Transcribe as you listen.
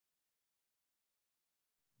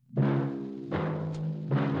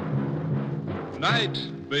Night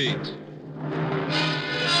Beat.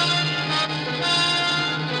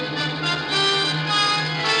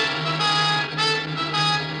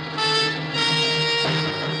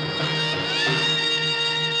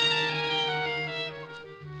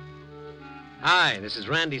 Hi, this is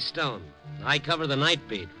Randy Stone. I cover the Night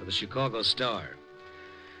Beat for the Chicago Star.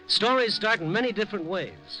 Stories start in many different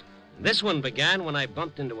ways. This one began when I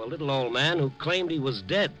bumped into a little old man who claimed he was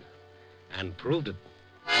dead, and proved it.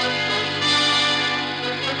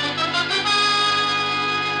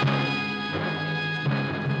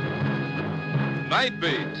 Night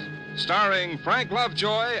Beat, starring Frank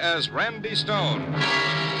Lovejoy as Randy Stone.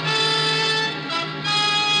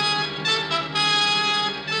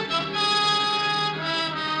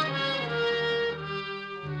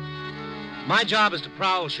 My job is to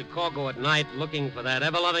prowl Chicago at night looking for that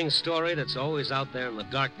ever-loving story that's always out there in the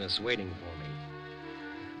darkness waiting for me.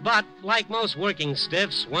 But, like most working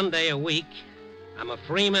stiffs, one day a week, I'm a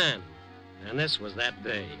free man, and this was that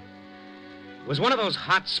day. It was one of those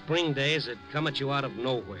hot spring days that come at you out of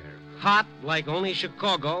nowhere. Hot like only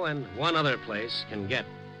Chicago and one other place can get.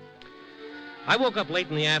 I woke up late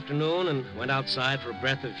in the afternoon and went outside for a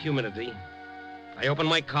breath of humidity. I opened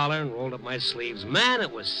my collar and rolled up my sleeves. Man,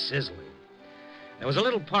 it was sizzling. There was a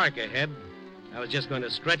little park ahead. I was just going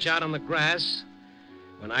to stretch out on the grass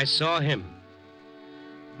when I saw him.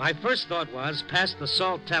 My first thought was, pass the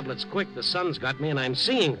salt tablets quick, the sun's got me and I'm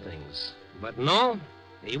seeing things. But no,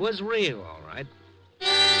 he was real, all right.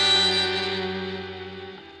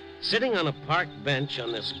 Sitting on a park bench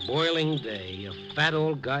on this boiling day, a fat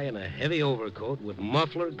old guy in a heavy overcoat with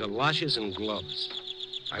muffler, galoshes, and gloves.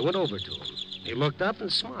 I went over to him. He looked up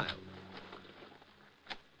and smiled.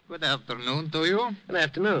 Good afternoon to you. Good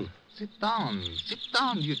afternoon. Sit down. Sit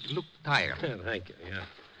down. You look tired. Thank you, yeah.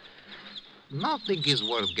 Nothing is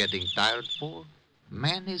worth getting tired for.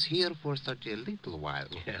 Man is here for such a little while.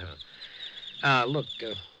 Yeah. Look,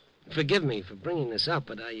 forgive me for bringing this up,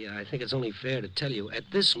 but I think it's only fair to tell you,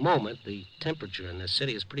 at this moment, the temperature in this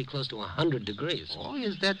city is pretty close to 100 degrees. Oh,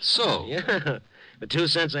 is that so? Yeah. For 2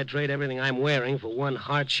 cents, I'd trade everything I'm wearing for one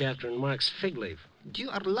heart shafter and Mark's fig leaf. You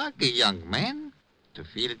are lucky, young man, to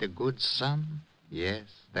feel the good sun.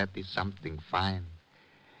 Yes, that is something fine.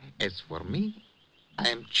 As for me, I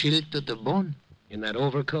am chilled to the bone. In that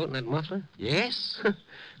overcoat and that muffler? Yes.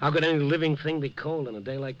 How could any living thing be cold on a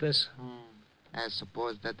day like this? I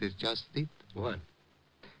suppose that is just it. What?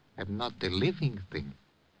 I'm not a living thing.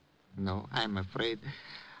 No, I'm afraid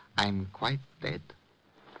I'm quite dead.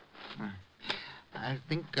 I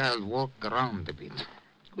think I'll walk around a bit.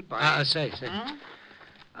 Goodbye. Say.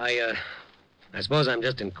 I suppose I'm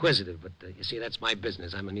just inquisitive, but you see, that's my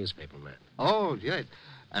business. I'm a newspaper man. Oh, yes.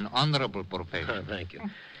 An honorable profession. Oh, thank you.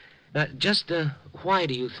 Why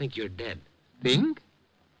do you think you're dead? Think?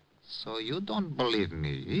 So you don't believe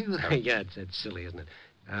me either? Yeah, it's silly, isn't it?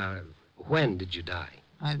 When did you die?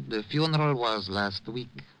 The funeral was last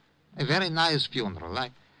week. A very nice funeral.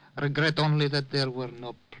 I regret only that there were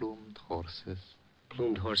no plumed horses.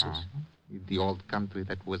 Plumed horses? In the old country,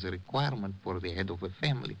 that was a requirement for the head of a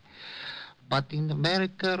family. But in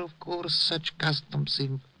America, of course, such customs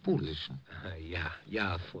seem foolish.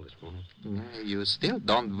 Yeah, foolish. You still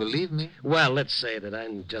don't believe me? Well, let's say that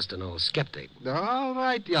I'm just an old skeptic. All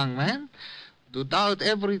right, young man. To doubt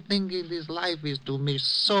everything in this life is to miss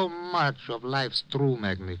so much of life's true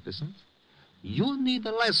magnificence. You need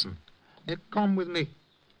a lesson. Come with me.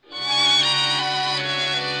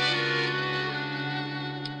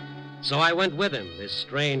 So I went with him, this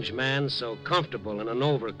strange man so comfortable in an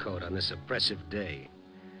overcoat on this oppressive day.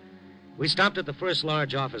 We stopped at the first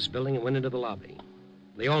large office building and went into the lobby.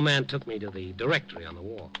 The old man took me to the directory on the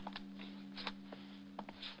wall.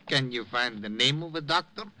 Can you find the name of a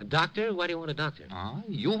doctor? A doctor? Why do you want a doctor?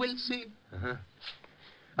 You will see.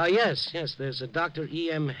 Yes, there's a Dr.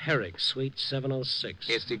 E.M. Herrick, suite 706.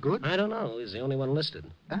 Is he good? I don't know. He's the only one listed.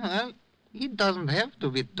 He doesn't have to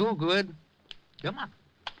be too good. Come on.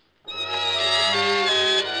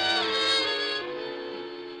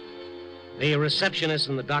 The receptionist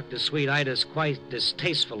in the doctor's suite eyed us quite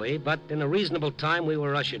distastefully, but in a reasonable time we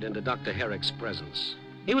were ushered into Dr. Herrick's presence.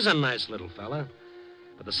 He was a nice little fella,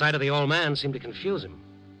 but the sight of the old man seemed to confuse him.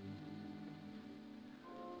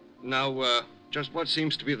 Now, just what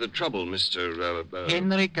seems to be the trouble, Mr.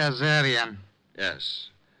 Henry Kazarian. Yes.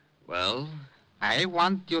 Well? I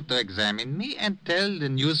want you to examine me and tell the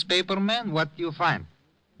newspaper man what you find.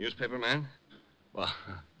 Newspaper man? Well,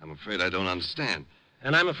 I'm afraid I don't understand.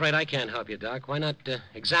 And I'm afraid I can't help you, Doc. Why not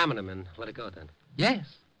examine him and let it go then?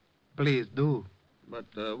 Yes, please do. But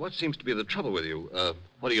what seems to be the trouble with you?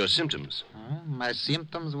 What are your symptoms? My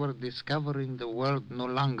symptoms were discovering the world no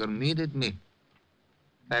longer needed me.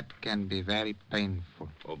 That can be very painful.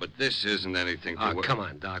 Oh, but this isn't anything to... Oh, come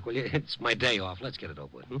on, Doc, will you? It's my day off. Let's get it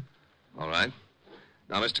over with, All right.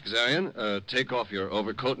 Now, Mr. Kazarian, take off your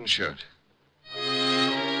overcoat and shirt.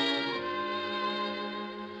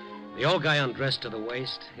 The old guy undressed to the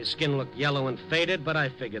waist. His skin looked yellow and faded, but I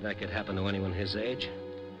figured that could happen to anyone his age.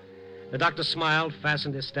 The doctor smiled,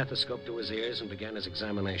 fastened his stethoscope to his ears, and began his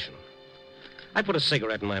examination. I put a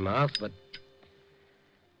cigarette in my mouth, but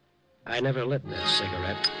I never lit that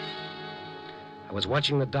cigarette. I was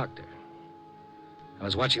watching the doctor. I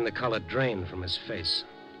was watching the color drain from his face.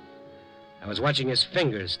 I was watching his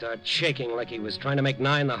fingers start shaking like he was trying to make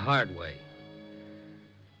 9 the hard way.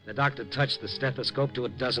 The doctor touched the stethoscope to a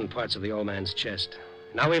dozen parts of the old man's chest.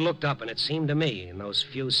 Now he looked up, and it seemed to me, in those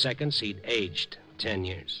few seconds, he'd aged 10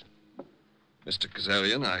 years. Mr.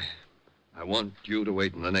 Kazarian, I want you to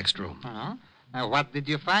wait in the next room. What did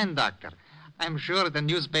you find, Doctor? I'm sure the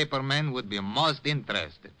newspaper men would be most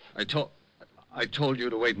interested. I told you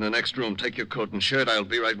to wait in the next room. Take your coat and shirt. I'll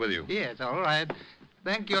be right with you. Yes, all right.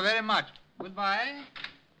 Thank you very much. Goodbye.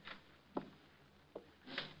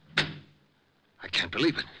 I can't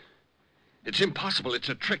believe it. It's impossible. It's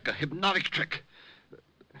a trick, a hypnotic trick.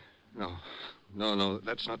 No,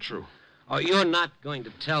 that's not true. Oh, you're not going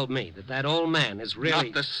to tell me that old man is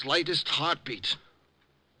really... Not the slightest heartbeat.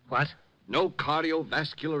 What? No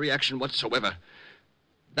cardiovascular reaction whatsoever.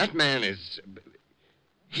 That man is...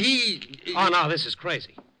 Oh, no, this is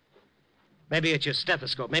crazy. Maybe it's your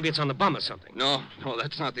stethoscope. Maybe it's on the bum or something. No,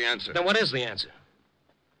 that's not the answer. Then what is the answer?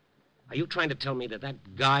 Are you trying to tell me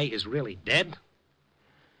that guy is really dead?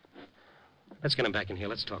 Let's get him back in here.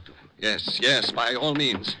 Let's talk to him. Yes, by all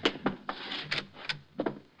means.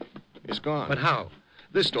 He's gone. But how?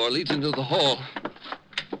 This door leads into the hall.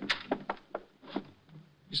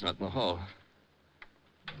 He's not in the hall.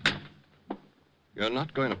 You're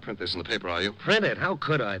not going to print this in the paper, are you? Print it? How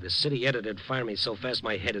could I? The city editor'd fire me so fast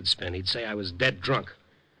my head'd spin. He'd say I was dead drunk.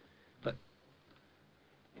 But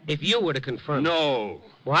if you were to confirm... No.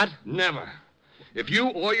 What? Never. If you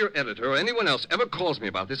or your editor or anyone else ever calls me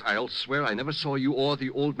about this, I'll swear I never saw you or the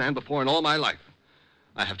old man before in all my life.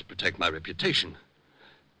 I have to protect my reputation.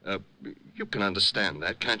 You can understand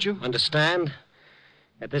that, can't you? Understand?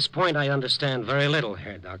 At this point, I understand very little,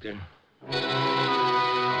 Herr Doctor.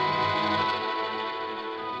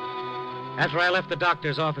 After I left the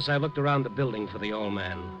doctor's office, I looked around the building for the old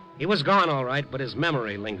man. He was gone, all right, but his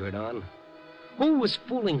memory lingered on. Who was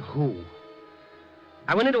fooling who?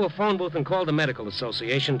 I went into a phone booth and called the medical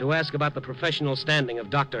association to ask about the professional standing of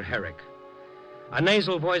Dr. Herrick. A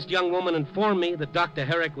nasal-voiced young woman informed me that Dr.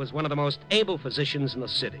 Herrick was one of the most able physicians in the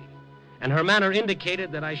city, and her manner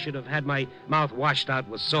indicated that I should have had my mouth washed out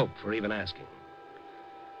with soap for even asking.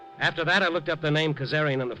 After that, I looked up the name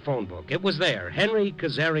Kazarian in the phone book. It was there, Henry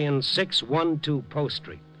Kazarian, 612 Post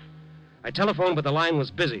Street. I telephoned, but the line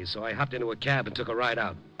was busy, so I hopped into a cab and took a ride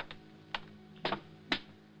out.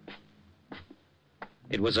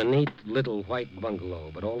 It was a neat little white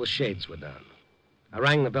bungalow, but all the shades were down. I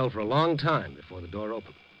rang the bell for a long time before the door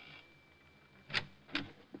opened.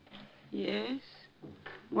 Yes?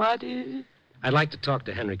 What is it? I'd like to talk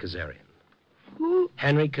to Henry Kazarian. Who?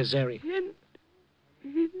 Henry Kazarian. Henry.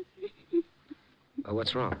 Oh,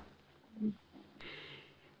 what's wrong?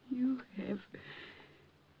 You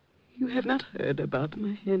have not heard about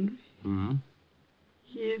my Henry. Hmm?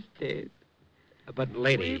 He is dead. But,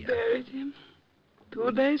 lady... We buried him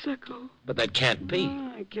 2 days ago. But that can't be.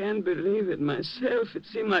 Oh, I can't believe it myself. It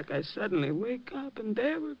seemed like I suddenly wake up and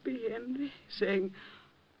there would be Henry saying,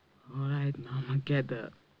 "All right, Mama, get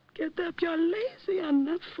up. Get up, you're lazy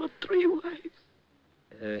enough for 3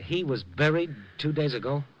 wives." He was buried 2 days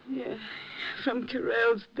ago? Yeah, from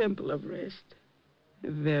Carell's Temple of Rest.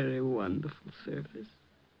 A very wonderful service.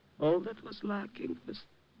 All that was lacking was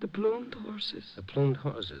the plumed horses. The plumed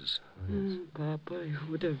horses? Oh, yes. Papa,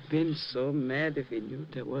 he would have been so mad if he knew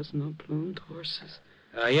there was no plumed horses.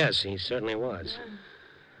 Yes, he certainly was. Yeah.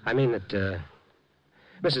 I mean that,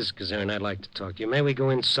 Mrs. Kazarian, I'd like to talk to you. May we go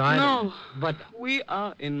inside? No, But... we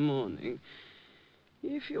are in mourning.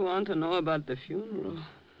 If you want to know about the funeral,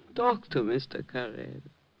 talk to Mr. Carrell.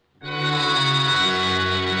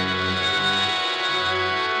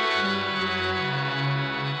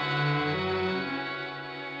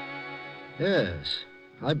 Yes,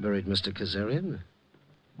 I buried Mr. Kazarian.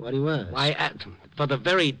 Why do you ask? Why, for the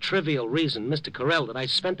very trivial reason, Mr. Carrell, that I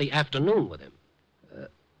spent the afternoon with him.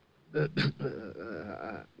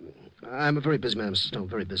 I'm a very busy man, Mr. Stone,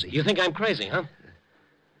 very busy. You think I'm crazy, huh?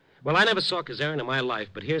 Well, I never saw Kazarian in my life,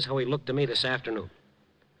 but here's how he looked to me this afternoon.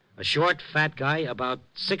 A short, fat guy, about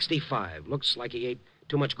 65. Looks like he ate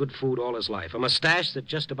too much good food all his life, a mustache that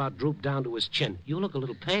just about drooped down to his chin. You look a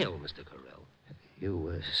little pale, Mr. Carell.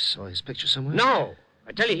 You saw his picture somewhere? No!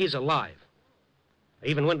 I tell you, he's alive. I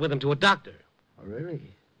even went with him to a doctor. Oh,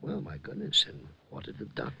 really? Well, my goodness. And what did the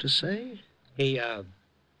doctor say? He,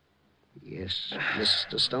 Yes,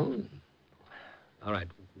 Mr. Stone. All right.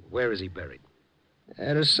 Where is he buried?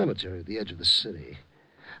 At a cemetery at the edge of the city.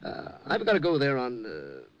 I've got to go there on,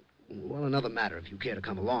 another matter, if you care to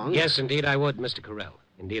come along. Yes, indeed I would, Mr. Carell.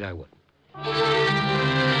 Indeed I would.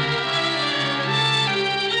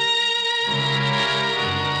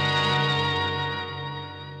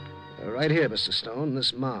 Right here, Mr. Stone,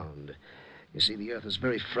 this mound. You see, the earth is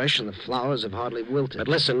very fresh and the flowers have hardly wilted. But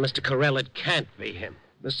listen, Mr. Carell, it can't be him.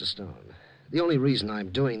 Mr. Stone, the only reason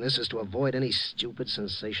I'm doing this is to avoid any stupid,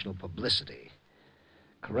 sensational publicity.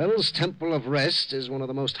 Carell's Temple of Rest is one of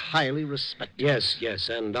the most highly respected... Yes,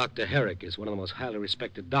 and Dr. Herrick is one of the most highly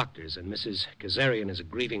respected doctors, and Mrs. Kazarian is a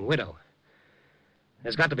grieving widow.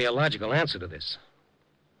 There's got to be a logical answer to this.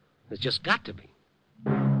 There's just got to be.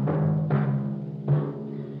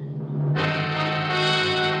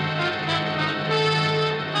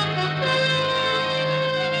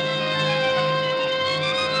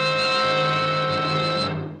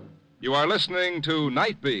 You are listening to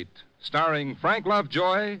Night Beat, starring Frank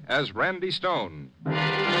Lovejoy as Randy Stone.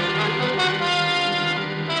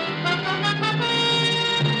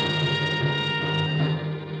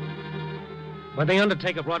 When the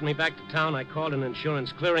undertaker brought me back to town, I called an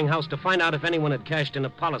insurance clearinghouse to find out if anyone had cashed in a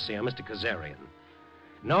policy on Mr. Kazarian.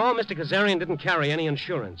 No, Mr. Kazarian didn't carry any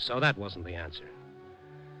insurance, so that wasn't the answer.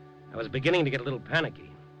 I was beginning to get a little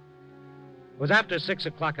panicky. It was after 6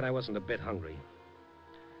 o'clock and I wasn't a bit hungry.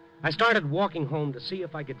 I started walking home to see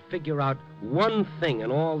if I could figure out one thing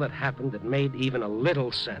in all that happened that made even a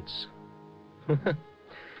little sense.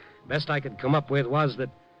 Best I could come up with was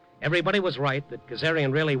that everybody was right, that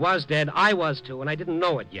Kazarian really was dead. I was, too, and I didn't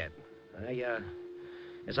know it yet.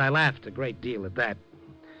 As I laughed a great deal at that.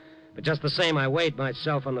 But just the same, I weighed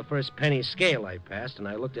myself on the first penny scale I passed, and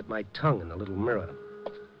I looked at my tongue in the little mirror.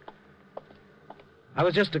 I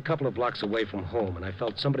was just a couple of blocks away from home, and I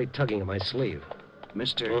felt somebody tugging at my sleeve.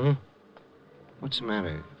 Mister, Mm-hmm. what's the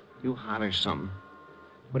matter? You hot or something?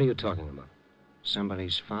 What are you talking about?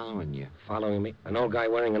 Somebody's following you. Following me? An old guy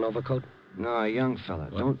wearing an overcoat? No, a young fella.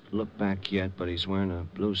 What? Don't look back yet, but he's wearing a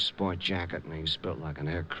blue sport jacket and he's built like an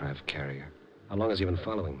aircraft carrier. How long has he been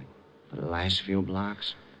following me? For the last few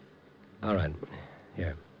blocks? All right.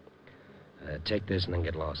 Here. Take this and then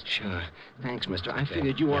get lost. Sure. Thanks, mister. I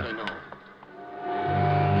figured you ought to know.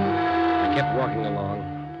 I kept walking along,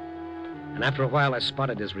 and after a while I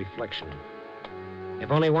spotted his reflection.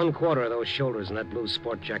 If only 1/4 of those shoulders in that blue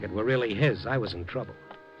sport jacket were really his, I was in trouble.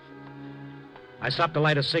 I stopped to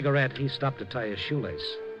light a cigarette. He stopped to tie his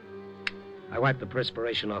shoelace. I wiped the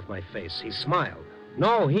perspiration off my face. He smiled.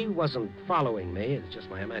 No, he wasn't following me. It's just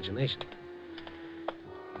my imagination.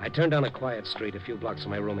 I turned down a quiet street a few blocks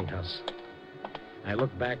from my rooming house. I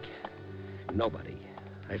looked back. Nobody.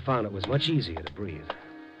 I found it was much easier to breathe.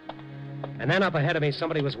 And then up ahead of me,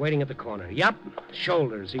 somebody was waiting at the corner. Yup,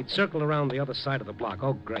 shoulders. He'd circled around the other side of the block.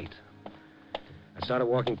 Oh, great. I started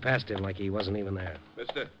walking past him like he wasn't even there.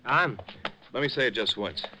 Mister, On. let me say it just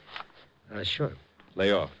once. Sure.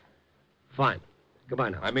 Lay off. Fine. Goodbye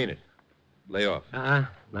now. I mean it. Lay off. Now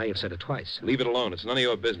you've said it twice. Leave it alone. It's none of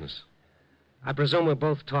your business. I presume we're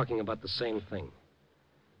both talking about the same thing.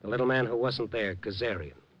 The little man who wasn't there,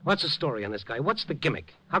 Kazarian. What's the story on this guy? What's the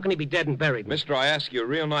gimmick? How can he be dead and buried? Mister, I ask you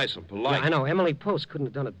real nice and polite. Yeah, I know. Emily Post couldn't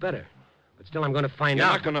have done it better. But still, I'm going to find You're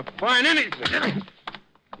out. not going to find anything.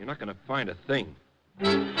 You're not going to find a thing.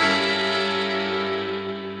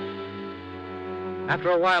 After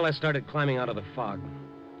a while, I started climbing out of the fog.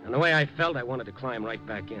 And the way I felt, I wanted to climb right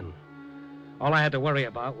back in. All I had to worry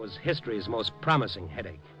about was history's most promising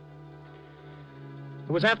headache.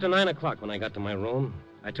 It was after 9 o'clock when I got to my room.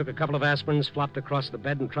 I took a couple of aspirins, flopped across the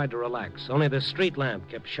bed, and tried to relax. Only the street lamp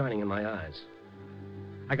kept shining in my eyes.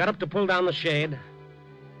 I got up to pull down the shade.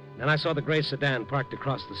 Then I saw the gray sedan parked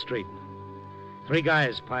across the street. 3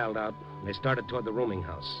 guys piled out. They started toward the rooming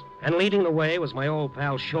house. And leading the way was my old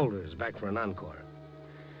pal Shoulders, back for an encore.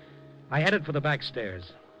 I headed for the back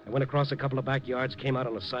stairs. I went across a couple of backyards, came out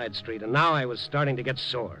on a side street, and now I was starting to get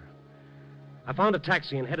sore. I found a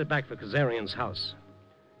taxi and headed back for Kazarian's house.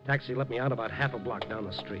 Taxi let me out about half a block down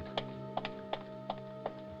the street.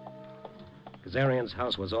 Kazarian's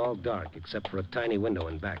house was all dark except for a tiny window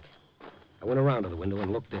in back. I went around to the window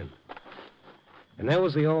and looked in. And there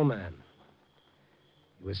was the old man.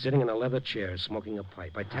 He was sitting in a leather chair, smoking a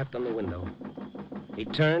pipe. I tapped on the window. He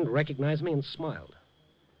turned, recognized me, and smiled.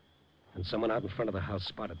 And someone out in front of the house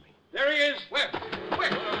spotted me. There he is. Where?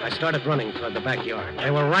 I started running toward the backyard.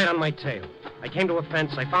 They were right on my tail. I came to a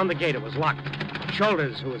fence. I found the gate. It was locked.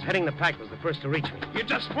 Shoulders, who was heading the pack, was the first to reach me. You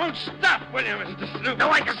just won't stop, will you, Mr. Snoop? No,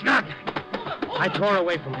 I guess not. I tore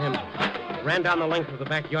away from him. Ran down the length of the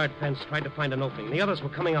backyard fence, tried to find an opening. The others were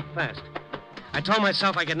coming up fast. I told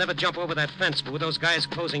myself I could never jump over that fence, but with those guys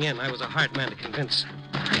closing in, I was a hard man to convince.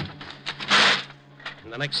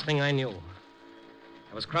 And the next thing I knew,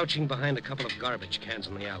 I was crouching behind a couple of garbage cans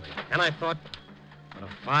in the alley. And I thought, what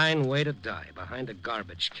a fine way to die, behind a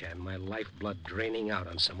garbage can, my lifeblood draining out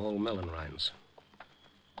on some old melon rinds.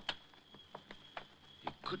 He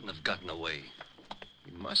couldn't have gotten away.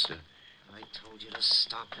 He must have. I told you to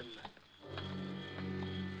stop him.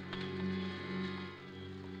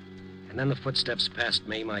 And then the footsteps passed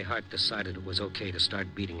me. My heart decided it was okay to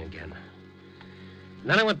start beating again. And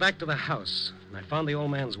then I went back to the house, and I found the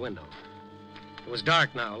old man's window. It was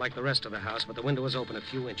dark now, like the rest of the house, but the window was open a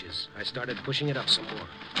few inches. I started pushing it up some more.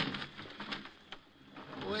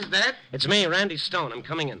 Who is that? It's me, Randy Stone. I'm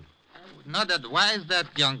coming in. I would not advise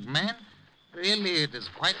that, young man. Really, it is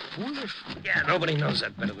quite foolish. Yeah, nobody knows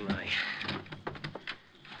that better than I.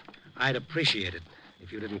 I'd appreciate it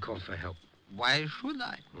if you didn't call for help. Why should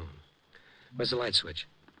I? Where's the light switch?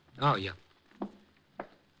 Oh, yeah.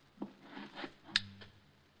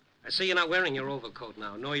 I see you're not wearing your overcoat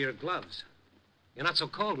now, nor your gloves. You're not so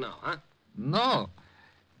cold now, huh? No.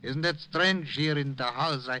 Isn't that strange here in the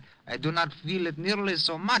house? I do not feel it nearly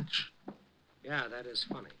so much. Yeah, that is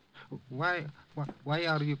funny. Why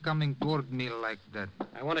are you coming toward me like that?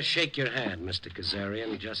 I want to shake your hand, Mr.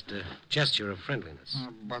 Kazarian, just a gesture of friendliness.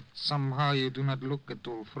 But somehow you do not look at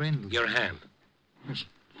all friendly. Your hand.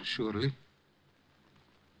 Surely.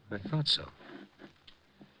 I thought so.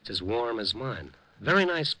 It's as warm as mine. Very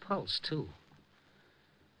nice pulse, too.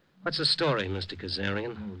 What's the story, Mr.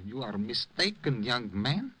 Kazarian? Oh, you are mistaken, young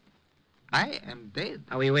man. I am dead.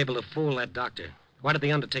 How were you able to fool that doctor? Why did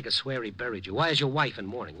the undertaker swear he buried you? Why is your wife in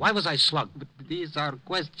mourning? Why was I slugged? But these are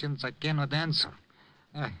questions I cannot answer.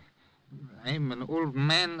 I'm an old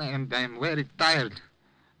man and I'm very tired.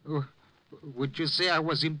 Oh, would you say I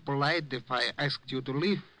was impolite if I asked you to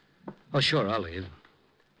leave? Oh, sure, I'll leave.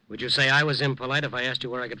 Would you say I was impolite if I asked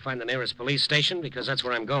you where I could find the nearest police station? Because that's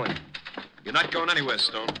where I'm going. You're not going anywhere,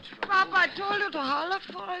 Stone. Papa, I told you to holler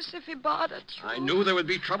for us if he bothered you. I knew there would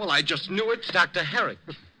be trouble. I just knew it. Dr. Herrick.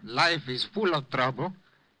 Life is full of trouble.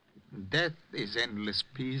 Death is endless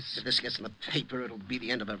peace. If this gets in the paper, it'll be the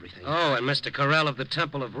end of everything. Oh, and Mr. Carell of the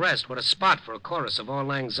Temple of Rest. What a spot for a chorus of Auld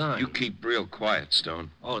Lang Syne. You keep real quiet,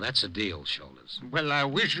 Stone. Oh, that's a deal, Shoulders. Well, I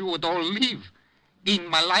wish you would all leave. In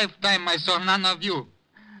my lifetime, I saw none of you.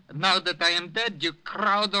 Now that I am dead, you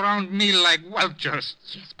crowd around me like vultures.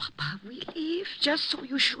 Yes, Papa, we leave just so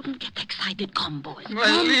you shouldn't get excited. Come, boys.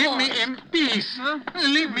 Well, leave me in peace. Huh?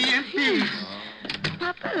 Leave me in peace.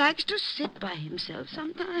 Papa likes to sit by himself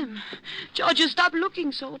sometime. George, you stop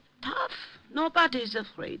looking so tough. Nobody's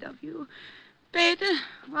afraid of you. Peter,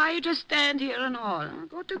 why you just stand here and all?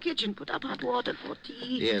 Go to the kitchen, put up hot water for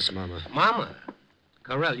tea. Yes, Mama. Mama?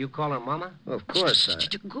 Carell, you call her Mama? Of course,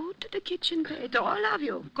 Go to the kitchen, Peter, all of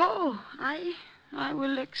you. Go. I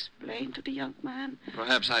will explain to the young man.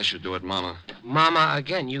 Perhaps I should do it, Mama. Mama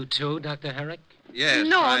again, you too, Dr. Herrick? Yes.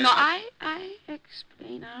 I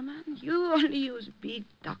explain, Armand. You only use big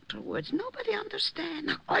doctor words. Nobody understand.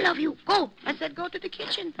 Now, all of you, go. I said go to the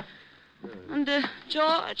kitchen. And,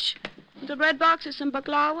 George, the bread box is some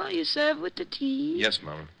baklava you serve with the tea. Yes,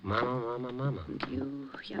 Mama. Mama. And you,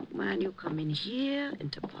 young man, you come in here,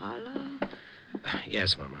 into parlor.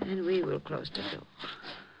 Yes, Mama. And we will close the door.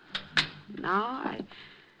 Now,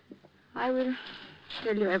 I will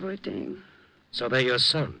tell you everything. So they're your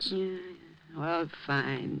sons? Yeah. Well,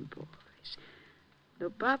 fine, boys.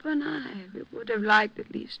 Look, Papa and I, we would have liked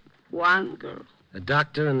at least one girl. The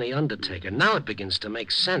doctor and the undertaker. Now it begins to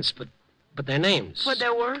make sense, but their names. For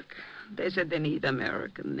their work, they said they need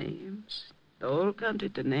American names. The whole country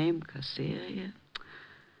to name Kazarian.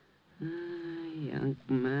 Young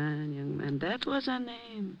man, that was our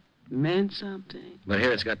name. Meant something. But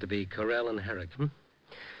here it's got to be Carell and Herrick,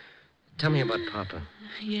 Tell me about Papa.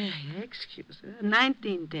 Yeah, excuse me.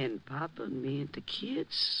 1910, Papa and me and the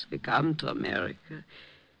kids, we come to America.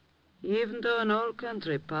 Even though in old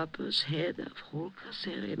country, Papa's head of whole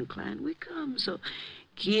Kazarian clan, we come. So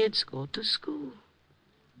kids go to school.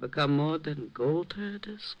 Become more than gold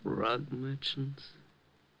herders, rug merchants.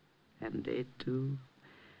 And they do.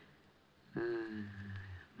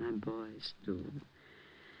 My boys do.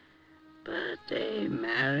 But they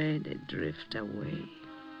marry, they drift away.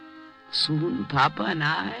 Soon Papa and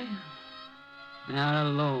I are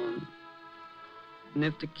alone. And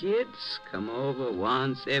if the kids come over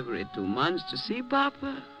once every 2 months to see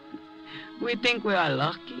Papa, we think we are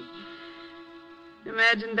lucky.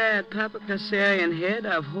 Imagine that, Papa Kassarian head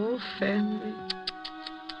of whole family.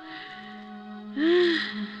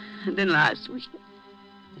 And then last week,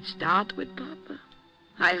 it started with Papa.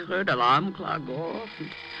 I heard alarm clock go off.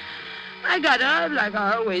 I got up like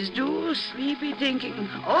I always do, sleepy, thinking,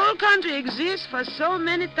 old country exists for so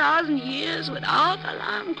many thousand years without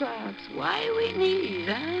alarm clocks. Why we need,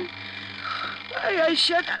 huh? Why I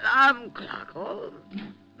shut alarm clock. Oh,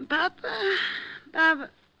 Papa,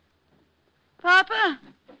 Papa,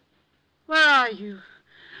 where are you?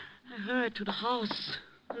 I hurried to the house,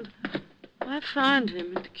 and I found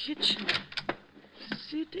him in the kitchen,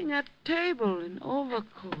 sitting at table in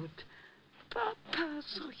overcoat. Papa,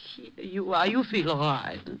 so here you are. You feel all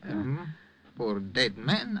right. For a dead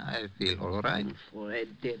man, I feel all right. For a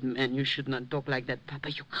dead man, you should not talk like that,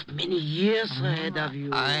 Papa. You got many years ahead of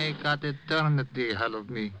you. I got eternity ahead of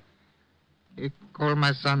me. You call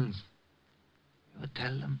my sons. You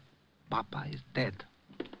tell them Papa is dead.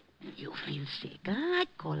 You feel sick, huh? I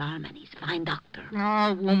call Armand. He's a fine doctor.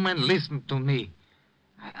 Oh, woman, listen to me.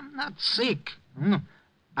 I am not sick.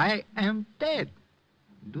 I am dead.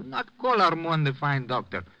 Do not call Armand the fine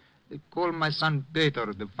doctor. Call my son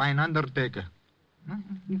Peter the fine undertaker.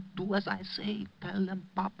 Do as I say. Tell them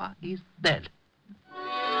Papa is dead.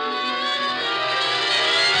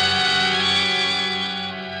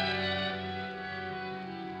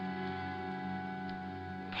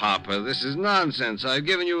 Papa, this is nonsense. I've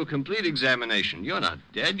given you a complete examination. You're not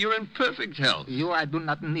dead. You're in perfect health. You I do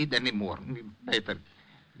not need any more. Peter,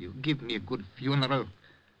 you give me a good funeral.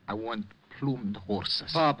 I want plumed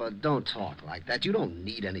horses. Papa, don't talk like that. You don't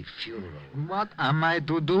need any funeral. What am I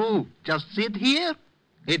to do? Just sit here?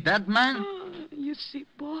 A dead man? Oh, you see,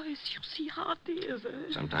 boys, you see how it is.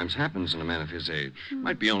 Sometimes happens in a man of his age.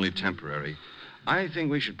 Might be only temporary. I think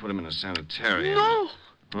we should put him in a sanitarium. No.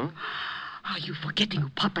 Huh? Are you forgetting who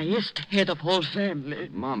Papa is, the head of whole family?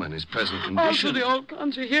 Mama, in his present All condition. through the old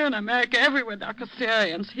country, here in America, everywhere, the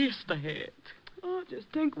Kassarians, he's the head. Oh, just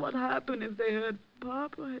think what happened if they heard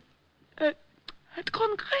Papa had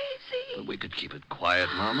gone crazy. We could keep it quiet,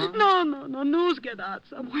 Mama. No. News get out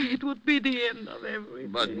somewhere. It would be the end of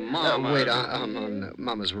everything. But, Mama... Wait,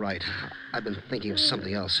 Mama's right. I've been thinking of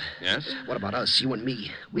something else. Yes? What about us, you and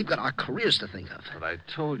me? We've got our careers to think of. But I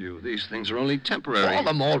told you, these things are only temporary. All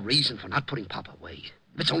the more reason for not putting Papa away.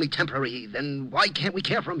 If it's only temporary, then why can't we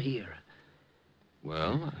care for him here?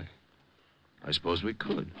 Well, I suppose we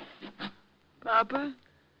could. Papa,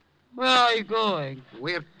 where are you going?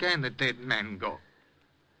 Where can a dead man go?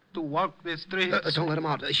 To walk the streets? Don't let him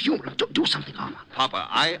out. Humor, do something, Armand. Papa,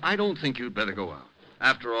 I don't think you'd better go out.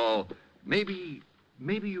 After all, maybe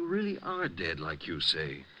you really are dead, like you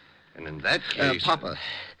say. And in that case... Papa,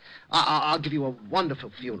 I'll give you a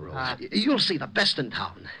wonderful funeral. You'll see the best in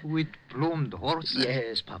town. With plumed horses?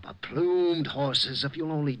 Yes, Papa, plumed horses, if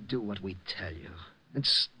you'll only do what we tell you. And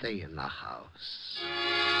stay in the house.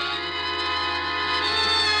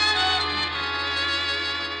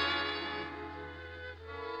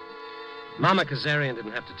 Mama Kazarian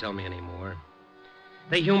didn't have to tell me any more.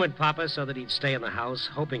 They humored Papa so that he'd stay in the house,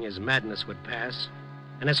 hoping his madness would pass,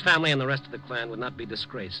 and his family and the rest of the clan would not be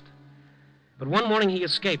disgraced. But one morning he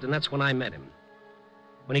escaped, and that's when I met him.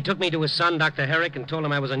 When he took me to his son, Dr. Herrick, and told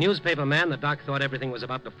him I was a newspaper man, the doc thought everything was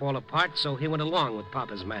about to fall apart, so he went along with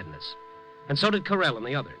Papa's madness. And so did Carell and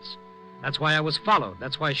the others. That's why I was followed.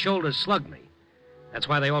 That's why Shoulders slugged me. That's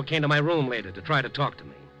why they all came to my room later to try to talk to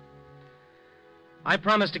me. I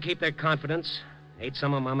promised to keep their confidence, ate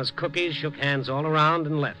some of Mama's cookies, shook hands all around,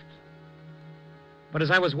 and left. But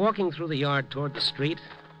as I was walking through the yard toward the street,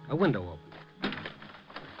 a window opened.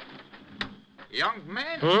 Young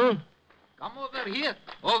man, Hmm? come over here,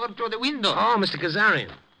 over to the window. Oh, Mr.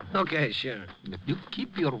 Kazarian. Okay, sure. If you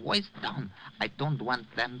keep your voice down, I don't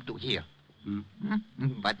want them to hear.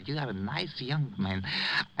 But you are a nice young man.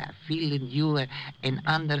 I feel in you an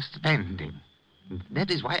understanding.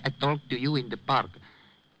 That is why I talked to you in the park.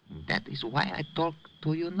 That is why I talk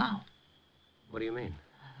to you now. What do you mean?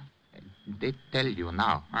 They tell you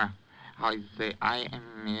now, how you say I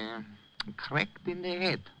am cracked in the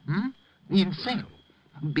head, insane,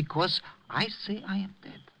 because I say I am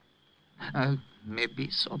dead. Maybe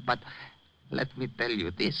so, but let me tell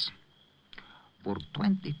you this. For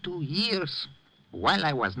 22 years, while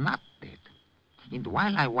I was not dead, and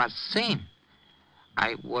while I was sane,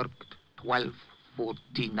 I worked 12,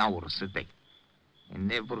 14 hours a day. I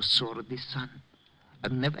never saw the sun. I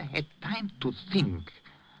never had time to think,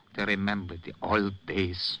 to remember the old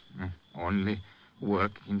days. Only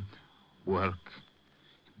work and work,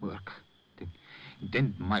 work.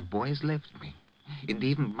 Then my boys left me. And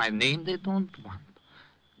even my name they don't want.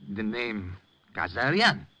 The name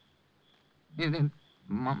Kazarian. And then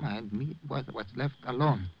Mama and me was left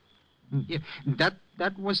alone. Yeah,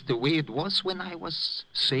 that was the way it was when I was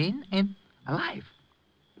sane and alive.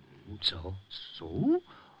 So? So,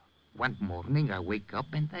 one morning I wake up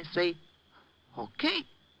and I say, okay,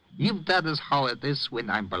 if that is how it is when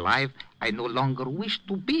I'm alive, I no longer wish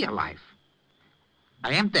to be alive.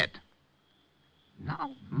 I am dead.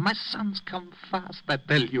 Now, my sons come fast, I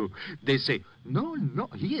tell you. They say, no,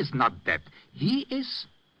 he is not dead. He is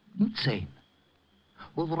insane.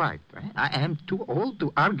 All right, I am too old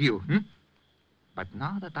to argue. But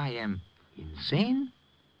now that I am insane,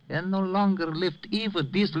 I no longer lift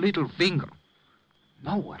even this little finger.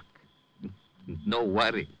 No work, no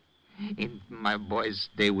worry. And my boys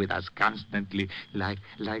stay with us constantly, like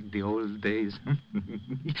the old days.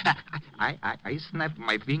 I snap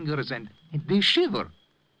my fingers and they shiver.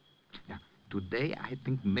 Now, today I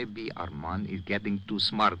think maybe Armand is getting too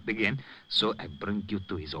smart again, so I bring you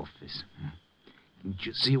to his office. Did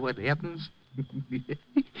you see what happens?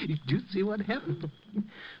 Did you see what happened?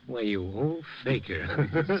 Why, you old faker.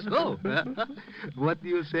 So, what do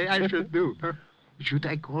you say I should do? Should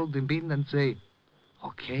I call them in and say,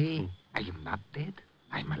 okay, I am not dead,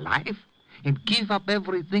 I'm alive, and give up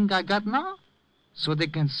everything I got now, so they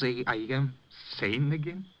can say I am sane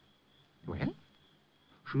again? Well,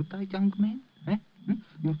 should I, young man?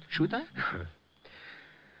 Should I?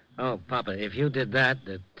 Oh, Papa, if you did that,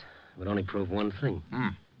 that would only prove one thing.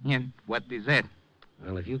 And what is that?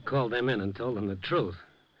 Well, if you called them in and told them the truth,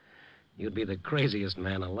 you'd be the craziest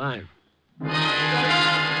man alive.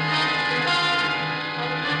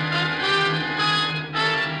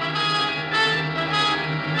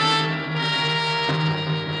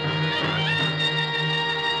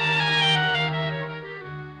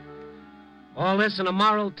 All this and a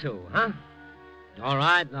moral, too, huh? All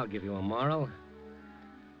right, I'll give you a moral.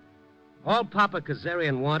 All Papa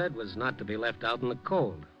Kazarian wanted was not to be left out in the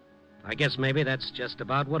cold. I guess maybe that's just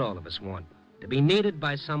about what all of us want. To be needed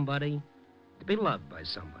by somebody, to be loved by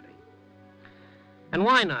somebody. And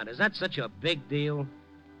why not? Is that such a big deal?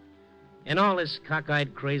 In all this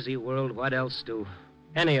cockeyed, crazy world, what else do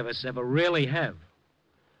any of us ever really have?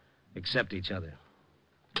 Except each other.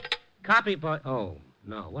 Copy boy... Oh,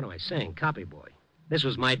 no, what am I saying? Copy boy. This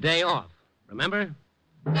was my day off. Remember?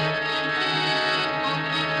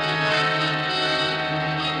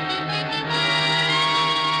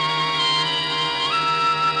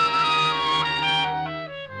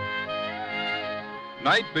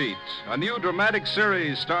 Night Beat, a new dramatic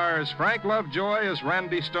series, stars Frank Lovejoy as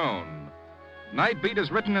Randy Stone. Night Beat is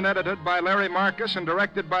written and edited by Larry Marcus and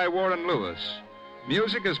directed by Warren Lewis.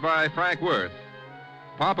 Music is by Frank Worth.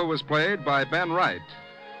 Papa was played by Ben Wright.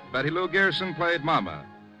 Betty Lou Gerson played Mama.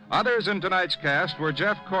 Others in tonight's cast were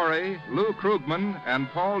Jeff Corey, Lou Krugman, and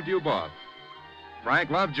Paul Duboff. Frank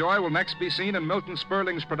Lovejoy will next be seen in Milton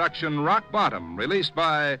Sperling's production Rock Bottom, released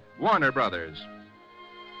by Warner Brothers.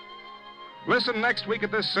 Listen next week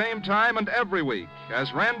at this same time and every week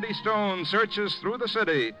as Randy Stone searches through the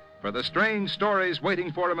city for the strange stories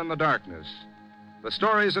waiting for him in the darkness. The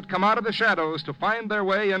stories that come out of the shadows to find their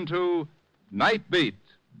way into Night Beat.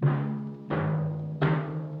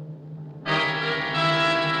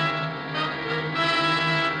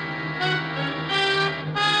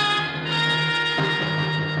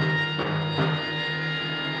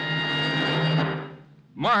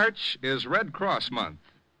 March is Red Cross Month.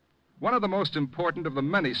 One of the most important of the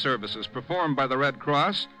many services performed by the Red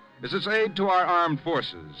Cross is its aid to our armed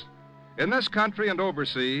forces. In this country and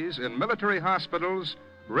overseas, in military hospitals,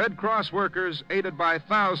 Red Cross workers, aided by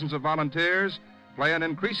thousands of volunteers, play an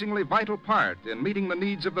increasingly vital part in meeting the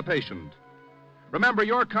needs of the patient. Remember,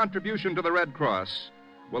 your contribution to the Red Cross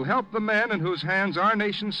will help the men in whose hands our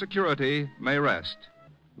nation's security may rest.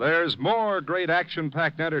 There's more great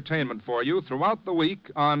action-packed entertainment for you throughout the week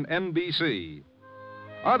on NBC.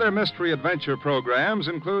 Other mystery adventure programs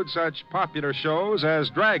include such popular shows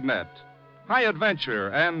as Dragnet, High Adventure,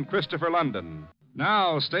 and Christopher London.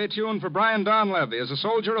 Now, stay tuned for Brian Donlevy as a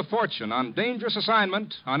soldier of fortune on Dangerous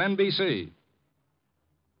Assignment on NBC.